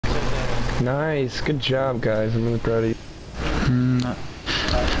Nice, good job, guys. I'm really proud of you.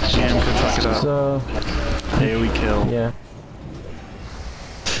 Jam could fuck it up. So, AoE kill. yeah.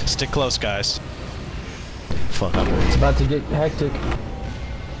 Stick close, guys. Fuck. It's about to get hectic.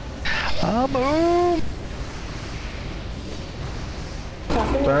 Boom!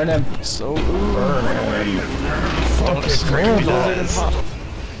 Burn him. So Burn him. Don't scream me, guys.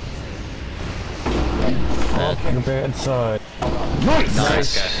 On the bad side. Nice.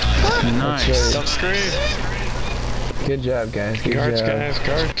 nice. Don't scream. Good job, guys. Good Guards, job. guys,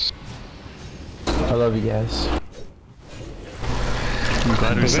 guards. I love you guys. I'm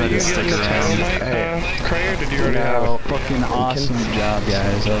glad we Was that decided you to stick getting the title, around. Mike, Cray, or did you already have it? Fucking awesome job,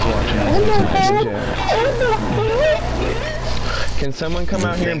 guys. I was watching that. Good job. Can someone come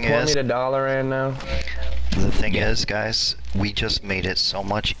out here and pour me the dollar in now? The thing is, guys, we just made it so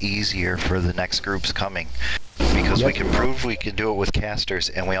much easier for the next groups coming. Because we can prove we can do it with casters,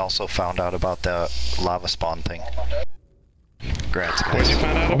 and we also found out about the lava spawn thing. Congrats, What'd you guys.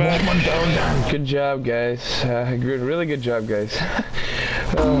 find out about? Good job, guys. Really good job, guys.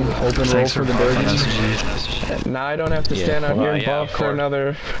 Open roll for the birdies. Now I don't have to stand out here and buff for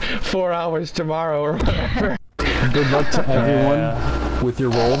another 4 hours tomorrow or whatever. Good luck to everyone with your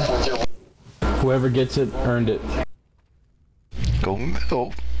roll. Whoever gets it, earned it. Go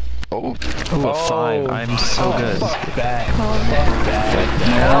middle. Oh. Ooh, a 5. I'm so good. Fuck that.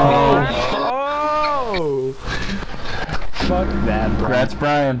 Oh! Fuck that, Congrats,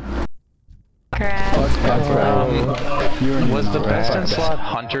 Brian. Congrats. Was the best in slot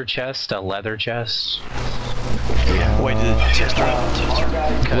hunter chest a leather chest? Wait, did it chest drop?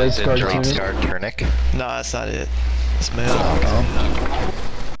 Because it dropped. Guard Turnic. No, that's not it. It's male.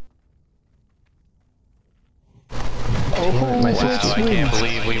 Wow, I can't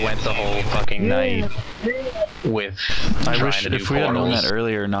believe we went the whole fucking night with I trying wish to do if we had known portals. that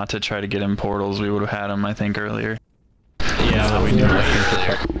earlier not to try to get in portals, we would have had them, I think, earlier. Yeah, that we do.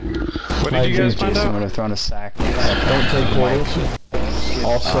 What did you guys find out? would have thrown a sack. Don't take portals.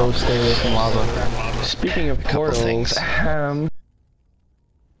 Also, stay away from lava. Speaking of portals, things.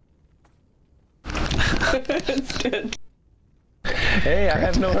 Hey, I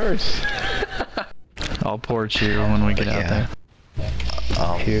have no hearse. I'll port you when we get out there.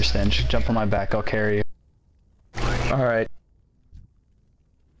 Here, Stan, just jump on my back. I'll carry you. Alright.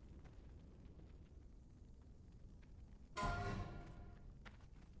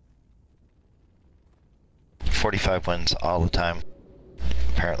 .45 wins all the time.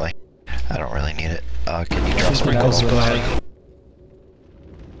 Apparently. I don't really need it. Can you drop sprinkles?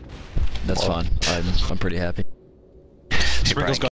 That's fun. I'm pretty happy. Sprinkles